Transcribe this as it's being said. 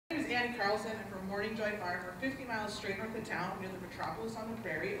and Carlson, and from Morning Joy Farm. We're 50 miles straight north of town near the metropolis on the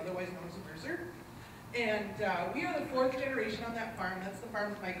prairie, otherwise known as Mercer. And we are the fourth generation on that farm. That's the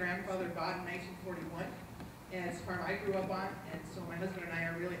farm that my grandfather bought in 1941. And it's the farm I grew up on, and so my husband and I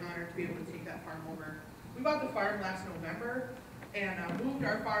are really honored to be able to take that farm over. We bought the farm last November, and moved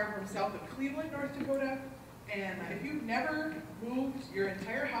our farm from south of Cleveland, North Dakota. And if you've never moved your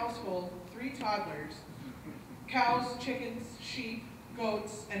entire household, 3 toddlers, cows, chickens, sheep,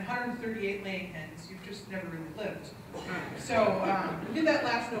 goats, and 138 laying hens, you've just never really lived. So we did that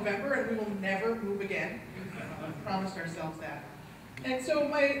last November, and we will never move again. We've promised ourselves that. And so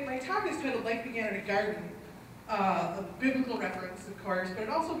my talk is titled Life Began in a Garden, a biblical reference, of course, but it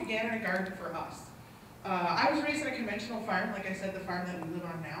also began in a garden for us. I was raised on a conventional farm, like I said, the farm that we live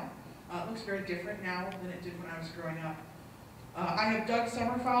on now. It looks very different now than it did when I was growing up. I have dug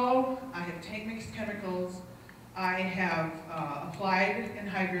summer fallow, I have tank mixed chemicals, I have applied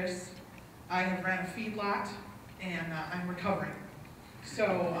anhydrous, I have ran a feedlot, and I'm recovering.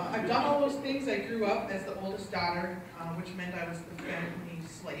 So I've done all those things. I grew up as the oldest daughter, which meant I was the family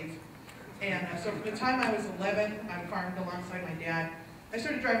slave. And so from the time I was 11, I farmed alongside my dad. I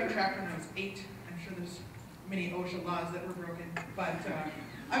started driving a tractor when I was 8. I'm sure there's many OSHA laws that were broken, but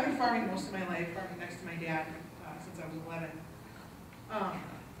I've been farming most of my life, farming next to my dad since I was 11.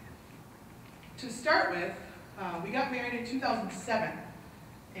 To start with, we got married in 2007,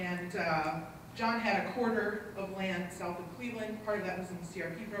 and John had a quarter of land south of Cleveland. Part of that was in the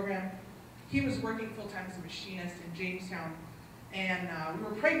CRP program. He was working full-time as a machinist in Jamestown, and we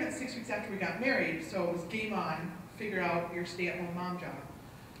were pregnant 6 weeks after we got married, so it was game on, figure out your stay-at-home mom job.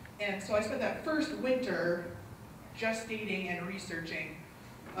 And so I spent that first winter gestating and researching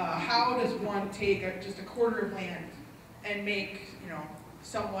how does one take just a quarter of land and make,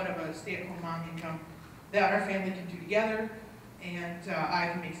 somewhat of a stay-at-home mom income that our family can do together, and I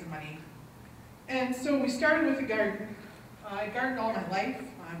can make some money. And so we started with a garden. I gardened all my life.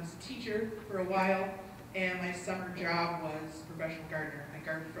 I was a teacher for a while, and my summer job was professional gardener. I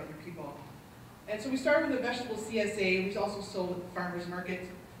gardened for other people. And so we started with a vegetable CSA, which also sold at the farmer's market.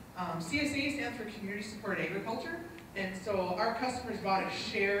 CSA stands for Community Supported Agriculture, and so our customers bought a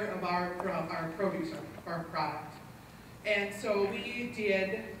share of our produce, our product. And so we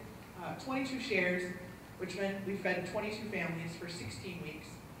did 22 shares, which meant we fed 22 families for 16 weeks,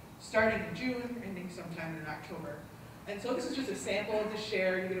 starting in June, ending sometime in October. And so this is just a sample of the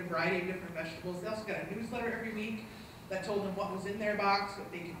share. You get a variety of different vegetables. They also got a newsletter every week that told them what was in their box,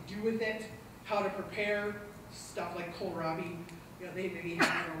 what they could do with it, how to prepare stuff like kohlrabi, they maybe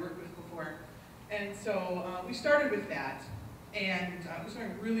hadn't ever worked with before. And so we started with that, and it was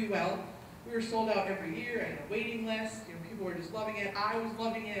going really well. We were sold out every year. I had a waiting list. People were just loving it. I was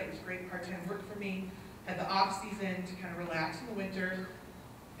loving it. It was great part-time work for me. Had the off season to kind of relax in the winter.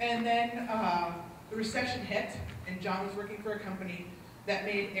 And then the recession hit, and John was working for a company that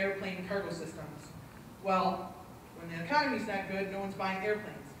made airplane cargo systems. Well, when the economy's not good, no one's buying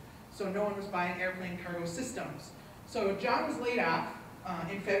airplanes. So no one was buying airplane cargo systems. So John was laid off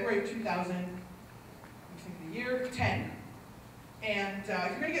in February of 2000, I think the year 10. And if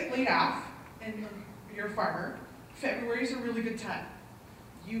you're going to get laid off and you're a farmer, February is a really good time.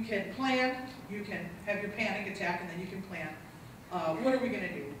 You can plan, you can have your panic attack, and then you can plan. What are we going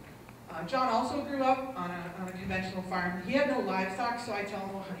to do? John also grew up on a conventional farm. He had no livestock, so I tell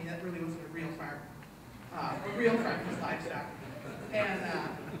him, well, honey, that really wasn't a real farm. A real farm was livestock. And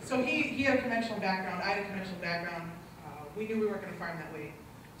so he had a conventional background, I had a conventional background. We knew we weren't going to farm that way.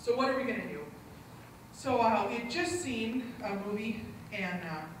 So what are we going to do? So we had just seen a movie, and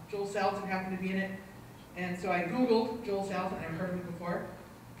Joel Salatin happened to be in it. And so I Googled Joel Salatin, I've heard of him before.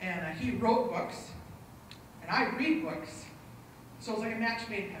 And he wrote books, and I read books. So it was like a match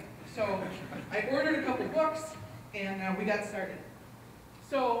made in heaven. So I ordered a couple books, and we got started.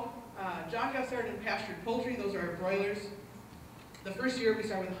 So John got started in pastured poultry. Those are our broilers. The first year we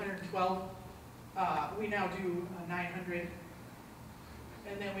started with 112. We now do 900.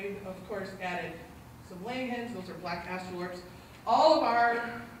 And then we, of course, added some laying hens. Those are black astrolorps. All of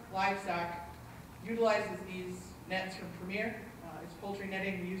our livestock utilizes these nets from Premier. It's poultry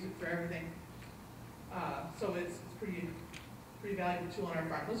netting. We use it for everything. So it's pretty valuable tool on our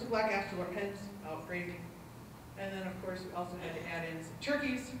farm. Those are black astrolorp hens out grazing. And then, of course, we also had to add in some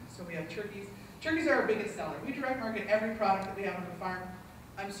turkeys. So we have turkeys. Turkeys are our biggest seller. We direct market every product that we have on the farm.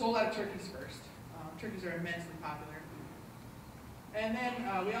 I'm sold out of turkeys first. Turkeys are immensely popular. And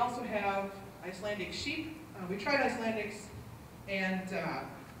then we also have Icelandic sheep. We tried Icelandics, and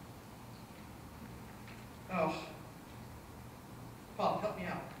Paul, help me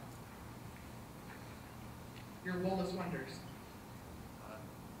out. Your woolless wonders.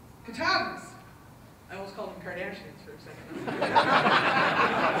 Katanas. I almost called them Kardashians for a second.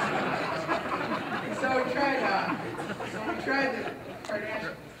 So we tried the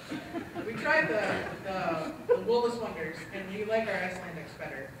Kardashians. We tried the Woolus Wonders, and we like our Icelandics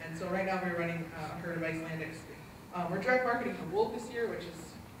better. And so right now we're running a herd of Icelandics. We're direct marketing the wool this year, which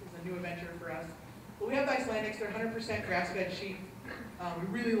is a new adventure for us. But we have the Icelandics. They're 100% grass-fed sheep.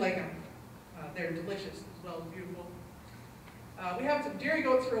 We really like them. They're delicious as well as beautiful. We have some dairy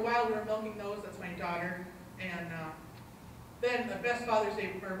goats for a while. We were milking those. That's my daughter. And then the best Father's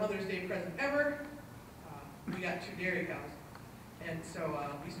Day or Mother's Day present ever, we got 2 dairy cows. And so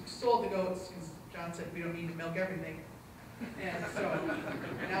we sold the goats because John said we don't need to milk everything. And so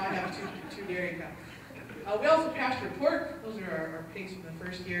now I have two dairy cows. We also pasture pork. Those are our pigs from the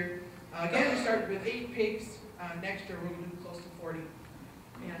first year. Again, we started with 8 pigs. Next year we're going to do close to 40.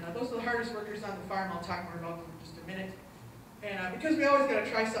 And those are the hardest workers on the farm. I'll talk more about them in just a minute. And because we always got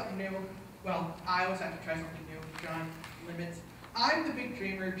to try something new, well, I always have to try something new. John limits. I'm the big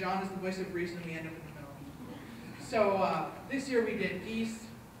dreamer. John is the voice of reason, and we end up in the middle. So this year we did geese,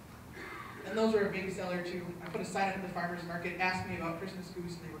 and those were a big seller too. I put a sign up at the farmer's market, asked me about Christmas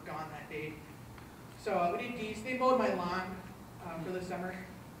goose, and they were gone that day. So we did geese. They mowed my lawn for the summer,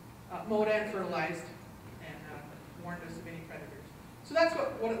 mowed and fertilized, and warned us of any predators. So that's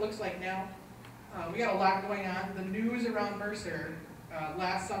what it looks like now. We got a lot going on. The news around Mercer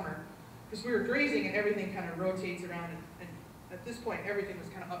last summer, because we were grazing and everything kind of rotates around, and at this point everything was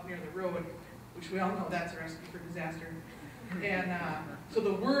kind of up near the road, which we all know that's a recipe for disaster. And so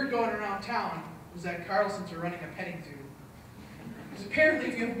the word going around town was that Carlsons were running a petting zoo. Because apparently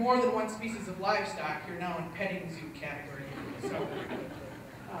if you have more than one species of livestock, you're now in petting zoo category. So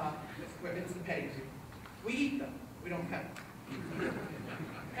it's the petting zoo. We eat them, we don't pet them.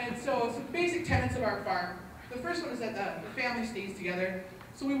 And so some basic tenets of our farm. The first one is that the family stays together.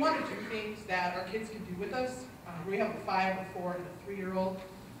 So we want to do things that our kids can do with us. We have a 5, a 4, and a 3-year-old.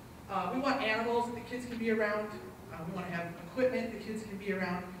 We want animals that the kids can be around. We want to have equipment the kids can be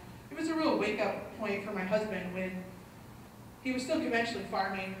around. It was a real wake-up point for my husband when he was still conventionally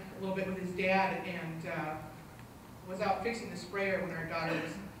farming a little bit with his dad and was out fixing the sprayer when our daughter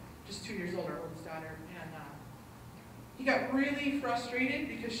was just 2 years old, our oldest daughter. And he got really frustrated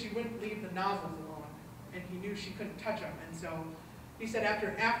because she wouldn't leave the nozzles alone, and he knew she couldn't touch them. And so he said after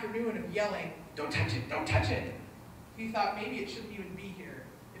an afternoon of yelling, "Don't touch it, don't touch it," he thought maybe it shouldn't even be here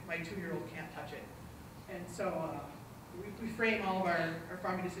if my 2-year-old can't touch it. And so we frame all of our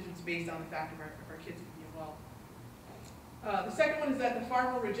farming decisions based on the fact of our kids can be involved. The second one is that the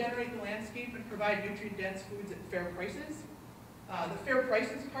farm will regenerate the landscape and provide nutrient-dense foods at fair prices. The fair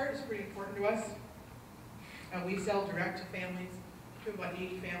prices part is pretty important to us. We sell direct to families. We have about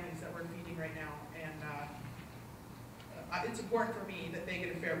 80 families that we're feeding right now, and it's important for me that they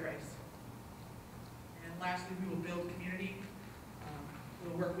get a fair price. And lastly, we will build community.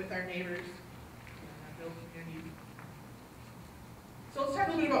 We'll work with our neighbors and build community. So let's talk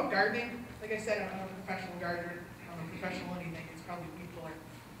a little bit about gardening. Like I said, I'm not a professional gardener. I'm a professional anything. It's probably weed puller.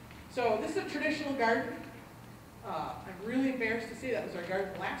 So this is a traditional garden. I'm really embarrassed to say that was our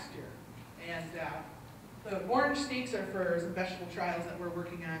garden last year. And the orange stakes are for some vegetable trials that we're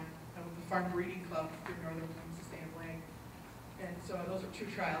working on with the Farm Breeding Club through Northern Sustainable Ag. And so those are 2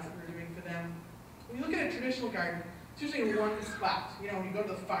 trials that we're doing for them. When you look at a traditional garden, it's usually one spot. You know, when you go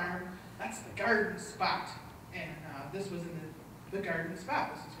to the farm, that's the garden spot. And this was in the garden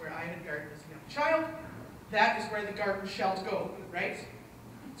spot. This is where I had gardened as a young child. That is where the garden shall go, right?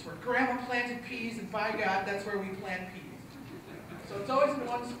 It's where Grandma planted peas, and by God, that's where we plant peas. So it's always in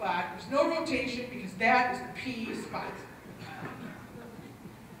one spot. There's no rotation because that is the pea spot.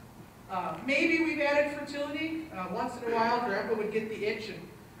 Maybe we've added fertility. Once in a while, Grandpa would get the itch and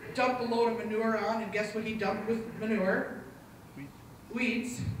dump a load of manure on, and guess what he dumped with manure?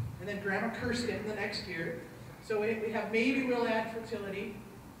 Weeds. And then Grandma cursed him the next year. So we have maybe we'll add fertility.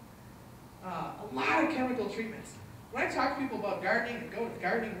 A lot of chemical treatments. When I talk to people about gardening and go to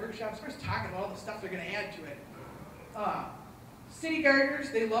gardening workshops, we're just talking about all the stuff they're going to add to it. City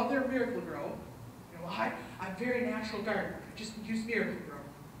gardeners, they love their Miracle-Gro. You know, I'm very natural gardener. I just use Miracle-Gro.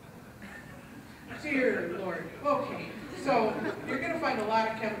 Dear Lord. Okay. So you're going to find a lot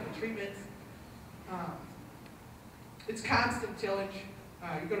of chemical treatments. It's constant tillage.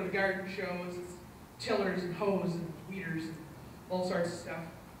 You go to the garden shows, it's tillers and hoes and weeders and all sorts of stuff.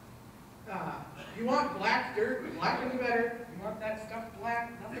 You want black dirt, blacker the better. You want that stuff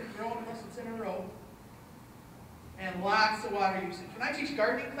black, nothing growing unless it's in a row. And lots of water usage. When I teach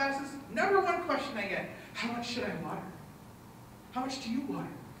gardening classes, #1 question I get, how much should I water? How much do you water?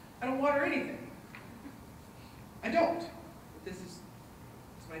 I don't water anything. I don't. But it's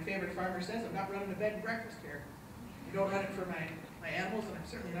my favorite farmer says, I'm not running a bed and breakfast here. I don't run it for my animals, and I'm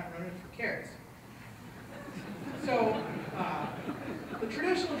certainly not running it for carrots. So the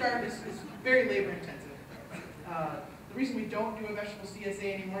traditional garden is very labor intensive. The reason we don't do a vegetable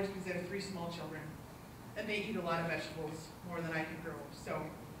CSA anymore is because I have 3 small children, and they eat a lot of vegetables, more than I can grow. So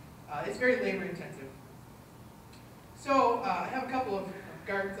it's very labor intensive. So I have a couple of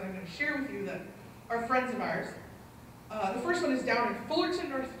gardens that I'm going to share with you that are friends of ours. The first one is down in Fullerton,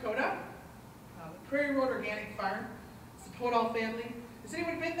 North Dakota, the Prairie Road Organic Farm. It's the Podall family. Has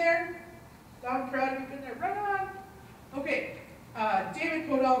anyone been there? I'm proud of you been there. Right on. Okay. David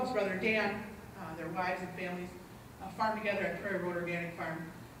Podall and his brother Dan, their wives and families, farm together at Prairie Road Organic Farm.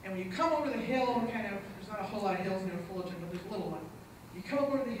 And when you come over the hill, there's not a whole lot of hills near Fullerton, but there's a little one. You come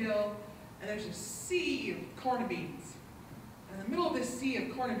over the hill, and there's a sea of corn beans. And in the middle of this sea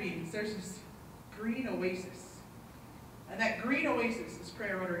of corn beans, there's this green oasis. And that green oasis is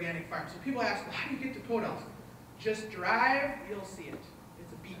Prairie Road Organic Farm. So people ask, well, how do you get to Podall's? Just drive, you'll see it.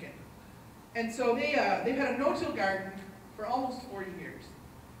 It's a beacon. And so they've had a no-till garden for almost 40 years.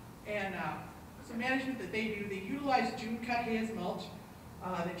 And some management that they do, they utilize June cut hay as mulch.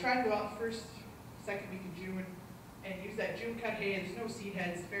 They try to go out the second week of June and use that June cut hay, and there's no seed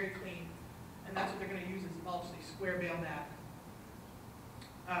heads, very clean. And that's what they're going to use as mulch. They square bale that.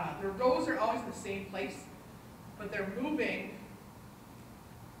 Their rows are always in the same place, but they're moving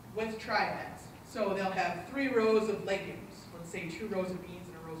with triads. So they'll have 3 rows of legumes, let's say 2 rows of beans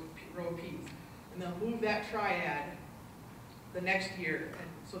and a row of peas. And they'll move that triad the next year. And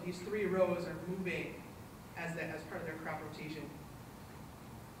so these 3 rows are moving as part of their crop rotation.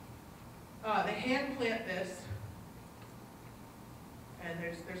 They hand plant this, and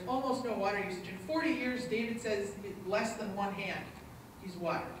there's almost no water usage. In 40 years, David says less than 1 hand he's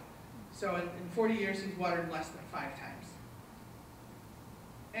watered. So in 40 years, he's watered less than 5 times.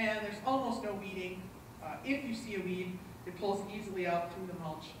 And there's almost no weeding. If you see a weed, it pulls easily out through the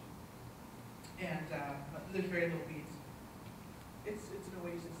mulch. And there's very little weeds. It's an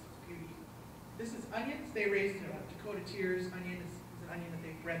oasis, it's beauty. This is onions. They raised Dakota Tears onion. Is an onion that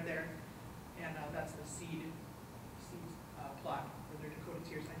they've bred there. And that's the seed plot for their Dakota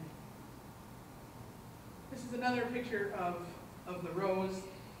Tears onion. This is another picture of the rows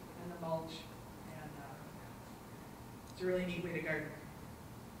and the mulch. And it's a really neat way to garden.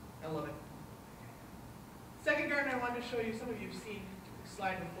 I love it. Second garden I wanted to show you, some of you have seen this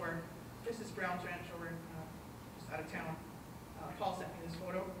slide before. This is Brown's Ranch over just out of town. Paul sent me this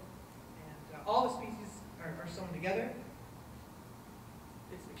photo. And all the species are sown together.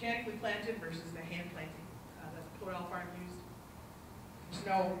 It's mechanically planted versus the hand planting that the Podall farm used. There's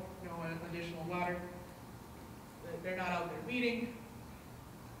no additional water. They're not out there weeding.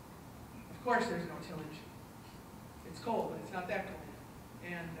 Of course there's no tillage. It's cold, but it's not that cold.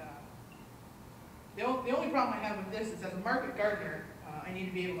 And the only problem I have with this is as a market gardener, I need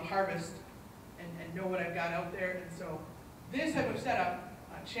to be able to harvest and know what I've got out there. And so this type of setup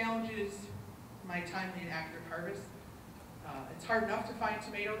challenges my timely and accurate harvest. It's hard enough to find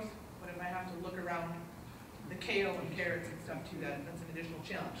tomatoes, but if I have to look around the kale and carrots and stuff too, that's an additional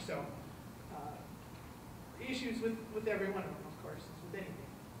challenge. So issues with every one of them, of course, as with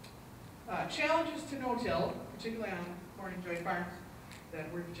anything. Challenges to no-till, particularly on Corn and Joy farms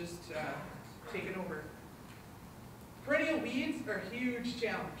that we've just taken over. Perennial weeds are a huge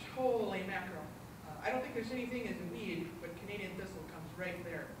challenge. Holy mackerel. I don't think there's anything as a weed, but Canadian thistle comes right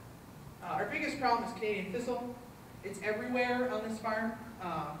there. Our biggest problem is Canadian thistle. It's everywhere on this farm.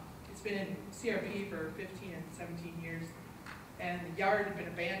 It's been in CRP for 15 and 17 years. And the yard had been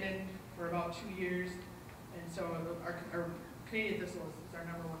abandoned for about 2 years. And so our Canadian thistle is our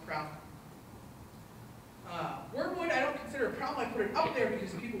 #1 problem. Wormwood, I don't consider a problem. I put it up there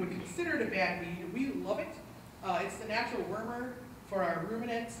because people would consider it a bad weed. We love it. It's the natural wormer for our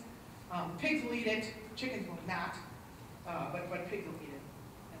ruminants. Pigs will eat it. Chickens will not. But pigs will eat it.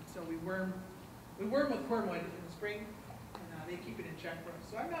 And so we worm with wormwood in the spring, and they keep it in check for us.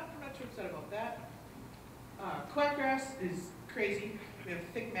 So I'm not too upset about that. Quackgrass is crazy. We have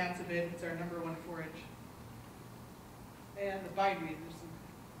thick mats of it. It's our #1 forage. And the bindweed.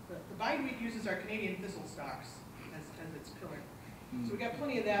 The bindweed uses our Canadian thistle stalks as its pillar. So we got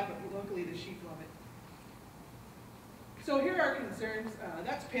plenty of that, but luckily the sheep love it. So here are our concerns.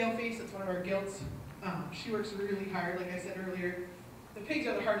 That's Paleface. That's one of our gilts. She works really hard, like I said earlier. The pigs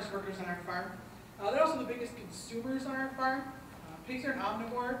are the hardest workers on our farm. They're also the biggest consumers on our farm. Pigs are an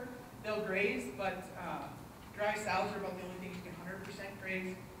omnivore. They'll graze, but dry sows are about the only thing you can 100%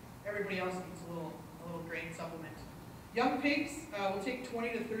 graze. Everybody else needs a little grain supplement. Young pigs will take 20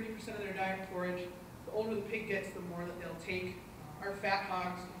 to 30% of their diet forage. The older the pig gets, the more that they'll take. Our fat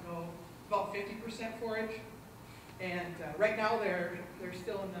hogs can go about 50% forage, and right now they're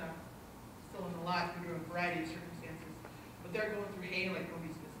still in the lot due to a variety of circumstances, but they're going through hay like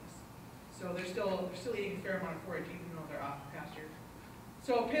nobody's business. So they're still eating a fair amount of forage even though they're off pasture.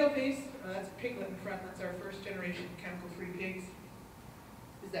 So paleface, that's a piglet in front. That's our first generation chemical-free pigs.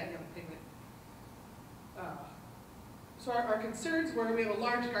 Is that young piglet? So our concerns were we have a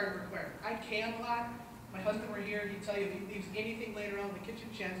large garden requirement. I can a lot. My husband were here, he'd tell you if he leaves anything laying around in the kitchen,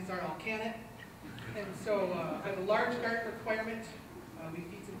 chances are I'll can it. And so I have a large garden requirement. We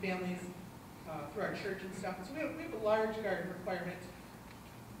feed some families through our church and stuff. And so we have a large garden requirement.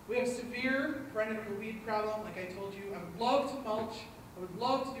 We have severe perennial weed problem, like I told you. I would love to mulch. I would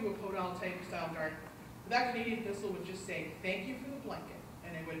love to do a podal type style garden. But that Canadian thistle would just say, thank you for the blanket,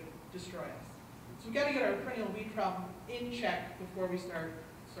 and it would destroy us. So we've got to get our perennial weed problem in check before we start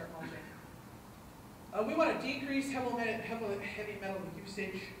mulching. We want to decrease heavy metal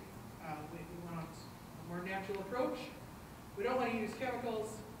usage. We want a more natural approach. We don't want to use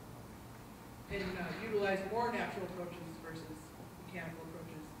chemicals and utilize more natural approaches versus mechanical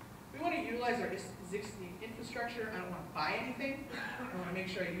approaches. We want to utilize our existing infrastructure. I don't want to buy anything. I want to make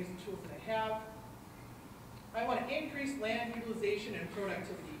sure I use the tools that I have. I want to increase land utilization and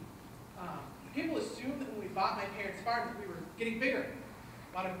productivity. People assume that when we bought my parents' farm that we were getting bigger.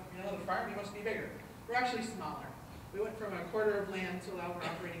 Bought another farm, you must be bigger. We're actually smaller. We went from a quarter of land to now we're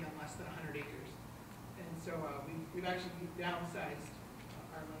operating on less than 100 acres. And so we've actually downsized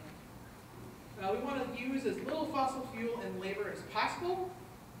our land. We want to use as little fossil fuel and labor as possible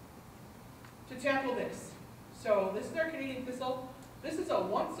to tackle this. So this is our Canadian thistle. This is a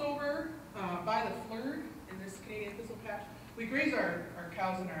once-over by the flird in this Canadian thistle patch. We graze our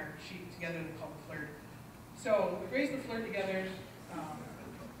cows and our sheep together, they're called the flird. So we graze the flird together.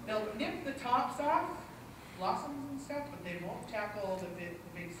 They'll nip the tops off, blossoms and stuff, but they won't tackle the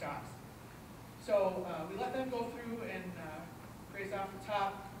big stalks. So we let them go through and graze off the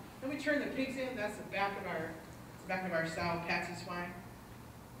top. Then we turn the pigs in. That's the back of our sow, Patsy swine.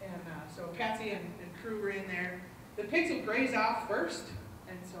 And so Patsy and crew were in there. The pigs will graze off first,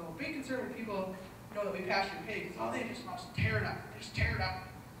 and so big concern when people know that we pasture pigs. Oh, they just must tear it up. They just tear it up.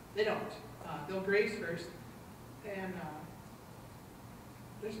 They don't. They'll graze first, and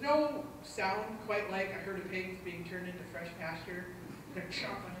there's no sound quite like a herd of pigs being turned into fresh pasture. They're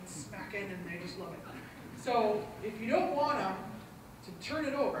chomping and smacking, and they just love it. So if you don't want them to turn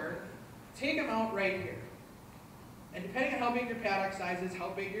it over, take them out right here. And depending on how big your paddock size is, how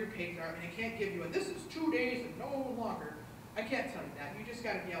big your pigs are, and I can't give you this is 2 days and no longer. I can't tell you that. You just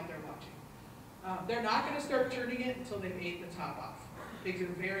got to be out there watching. They're not going to start turning it until they've ate the top off. Pigs are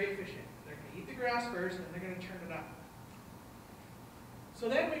very efficient. They're going to eat the grass first, and they're going to turn it up. So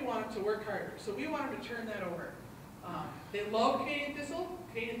then we want them to work harder. So we want them to turn that over. They love Canadian thistle.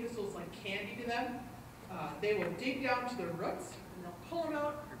 Canadian thistle is like candy to them. They will dig down to the roots, and they'll pull them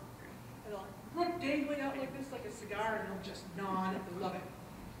out, and they'll root dangling out like this, like a cigar, and they'll just gnaw on it. They love it.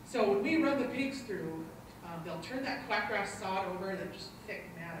 So when we run the pigs through, they'll turn that quackgrass sod over, that just thick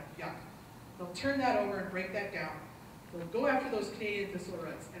mat of yuck. They'll turn that over and break that down. They'll go after those Canadian thistle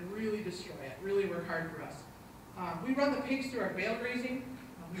roots and really destroy it, really work hard for us. We run the pigs through our bale grazing.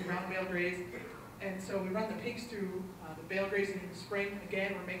 We round bale graze. And so we run the pigs through the bale grazing in the spring.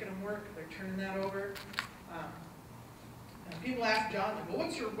 Again, we're making them work. They're turning that over. And people ask John, like, well,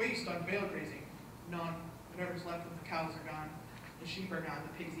 what's your waste on bale grazing? None. Whatever's left when the cows are gone, the sheep are gone,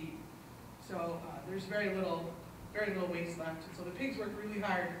 the pigs eat. So there's very little waste left. And so the pigs work really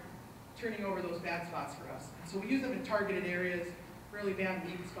hard turning over those bad spots for us. And so we use them in targeted areas, really bad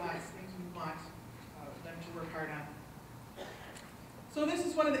weed spots, things we want them to work hard on. So this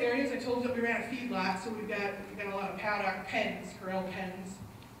is one of the areas I told you that we ran a feedlot. So we've got a lot of paddock pens, corral pens.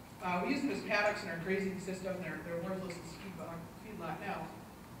 We use them as paddocks in our grazing system. They're worthless as feedlot now.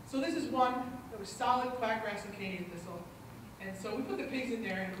 So this is one that was solid quackgrass and Canadian thistle. And so we put the pigs in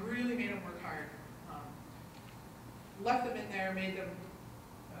there and really made them work hard. Left them in there, made them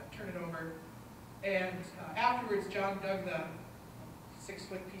turn it over. And afterwards, John dug the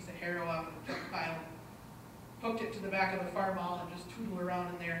 6-foot piece of harrow out of the junk pile, hooked it to the back of the farm mall, and just tootled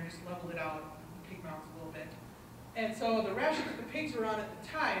around in there and just leveled it out, the pig mounds a little bit. And so the ration that the pigs were on at the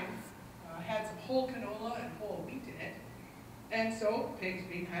time had some whole canola and whole wheat in it. And so pigs,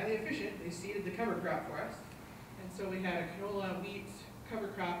 being highly efficient, they seeded the cover crop for us. And so we had a canola, wheat cover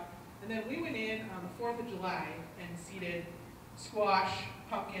crop. And then we went in on the 4th of July and seeded squash,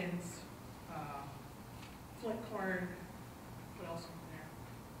 pumpkins, flint corn, what else was in there?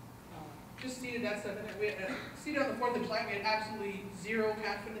 Just seeded that stuff in there. We had seeded on the 4th of July. We had absolutely zero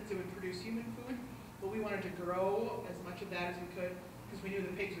confidence it would produce human food. but we wanted to grow as much of that as we could because we knew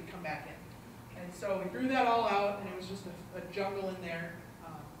the pigs would come back in. And so we grew that all out, and it was just a jungle in there.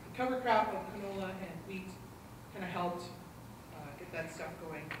 The cover crop of canola and wheat kind of helped get that stuff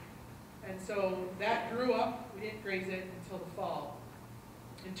going. And so that grew up. We didn't graze it until the fall.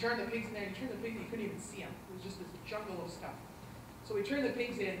 And turned the pigs in there. You turned the pigs, you couldn't even see them. It was just this jungle of stuff. So we turned the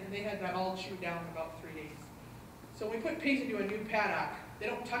pigs in, and they had that all chewed down in about 3 days. So when we put pigs into a new paddock, they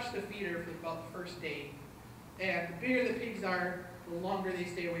don't touch the feeder for about the first day. And the bigger the pigs are, the longer they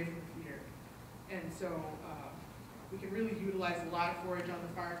stay away from the feeder. And so we can really utilize a lot of forage on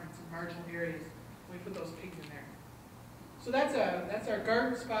the farm in some marginal areas when we put those pigs in there. So that's our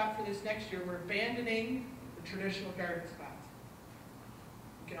garden spot for this next year. We're abandoning the traditional garden spot.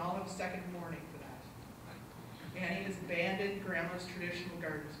 We can all have a second morning for that. Annie has abandoned Grandma's traditional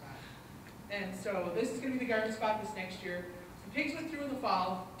garden spot. And so this is going to be the garden spot this next year. Some pigs went through in the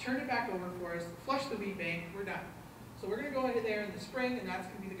fall, turned it back over for us, flushed the weed bank, we're done. So we're going to go into there in the spring, and that's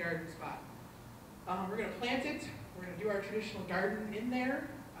going to be the garden spot. We're going to plant it. We're going to do our traditional garden in there.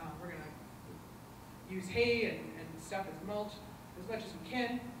 We're going to use hay and stuff as mulch as much as we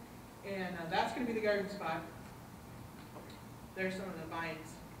can. And that's going to be the garden spot. There's some of the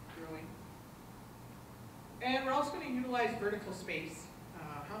vines growing. And we're also going to utilize vertical space.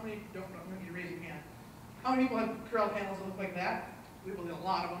 How many, don't need to raise your hand. How many people have corral panels that look like that? We will do a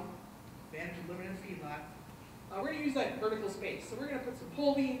lot of them. Advantage of living in a feedlot. We're going to use that vertical space. So we're going to put some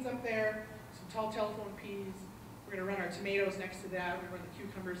pole beans up there, some tall telephone peas. We're going to run our tomatoes next to that. We're going to run the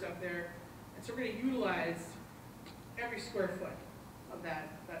cucumbers up there. And so we're going to utilize every square foot of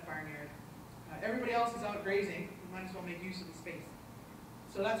that barnyard. Everybody else is out grazing. We might as well make use of the space.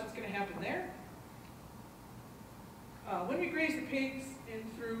 So that's what's going to happen there. When we graze the pigs in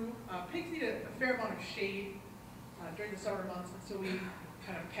through, pigs need a fair amount of shade during the summer months, and so we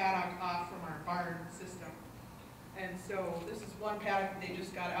kind of paddock off from our barn system. And so this is one paddock that they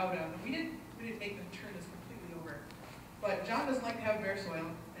just got out of. We didn't make them turn this completely over. But John doesn't like to have bare soil,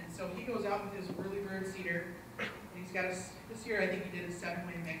 and so he goes out with his Burleigh seeder. And he's got this year I think he did a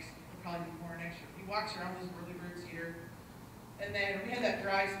 7-way mix. He'll probably do more next year. He walks around with his Burleigh seeder. And then we had that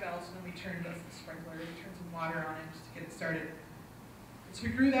dry spell, so then we turned the sprinkler, we turned some water on it just to get it started. So we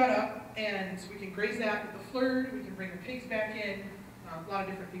grew that up, and we can graze that with the flirt, we can bring the pigs back in. A lot of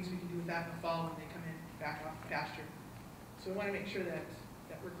different things we can do with that in the fall when they come in back off the pasture. So we want to make sure that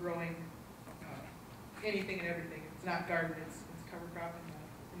we're growing anything and everything. It's not garden, it's cover crop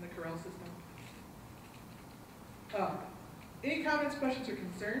in the corral system. Any comments, questions, or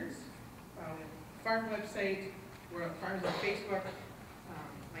concerns? Farm website. We're at Farms on Facebook.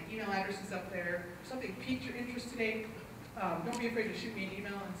 My email address is up there. If something piqued your interest today, don't be afraid to shoot me an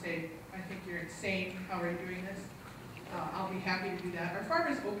email and say, I think you're insane, how are you doing this? I'll be happy to do that. Our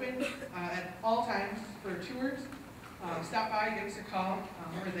farm is open at all times for tours. Stop by, give us a call,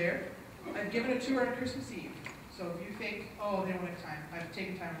 we're there. I've given a tour on Christmas Eve. So if you think, oh, they don't have time, I've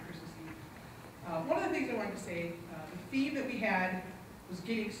taken time on Christmas Eve. One of the things I wanted to say, the theme that we had was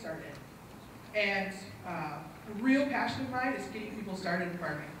getting started. And a real passion of mine is getting people started in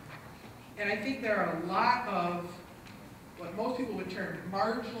farming. And I think there are a lot of what most people would term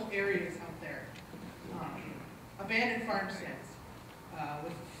marginal areas out there. Abandoned farmsteads.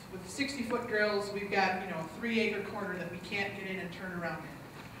 With 60-foot drills, we've got a 3-acre corner that we can't get in and turn around in.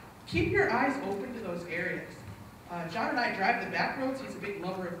 Keep your eyes open to those areas. John and I drive the back roads. He's a big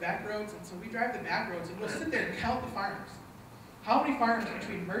lover of back roads, and so we drive the back roads, and we'll sit there and count the farms. How many farms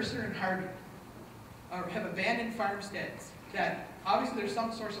between Mercer and Harvey have abandoned farmsteads that obviously there's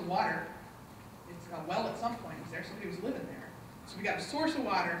some source of water. It's a well at some point. Is there somebody who's living there? So we got a source of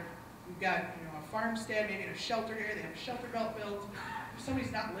water. We've got a farmstead, maybe in a sheltered area. They have a shelter belt built.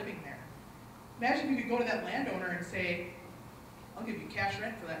 Somebody's not living there. Imagine if you could go to that landowner and say, I'll give you cash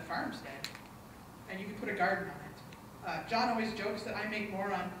rent for that farmstead, and you could put a garden on it. John always jokes that I make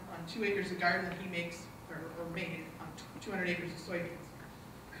more on 2 acres of garden than he makes or made on 200 acres of soybeans.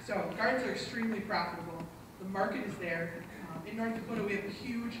 So gardens are extremely profitable. The market is there. In North Dakota, we have a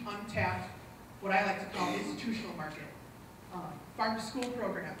huge untapped, what I like to call institutional market. Farm to school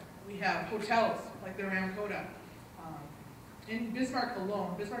program. We have hotels like the Ramkota. In Bismarck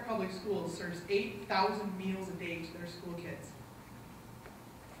alone, Bismarck Public Schools serves 8,000 meals a day to their school kids.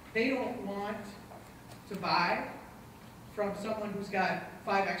 They don't want to buy from someone who's got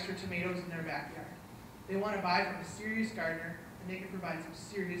 5 extra tomatoes in their backyard. They want to buy from a serious gardener, and they can provide some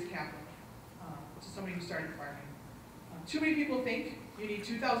serious capital to somebody who started farming. Too many people think you need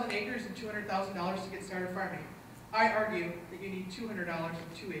 2,000 acres and $200,000 to get started farming. I argue that you need $200 and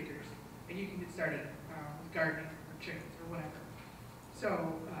 2 acres, and you can get started with gardening or chickens or whatever.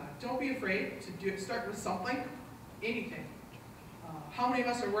 So don't be afraid to start with something, anything. How many of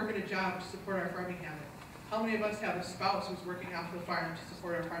us are working a job to support our farming habit? How many of us have a spouse who's working off the farm to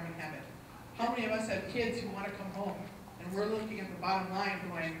support our farming habit? How many of us have kids who want to come home? And we're looking at the bottom line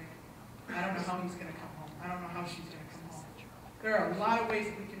going, I don't know how he's going to come home. I don't know how she's going to come home. There are a lot of ways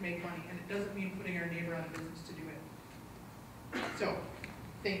that we can make money, and it doesn't mean putting our neighbor out of business to do it. So,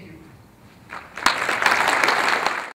 thank you.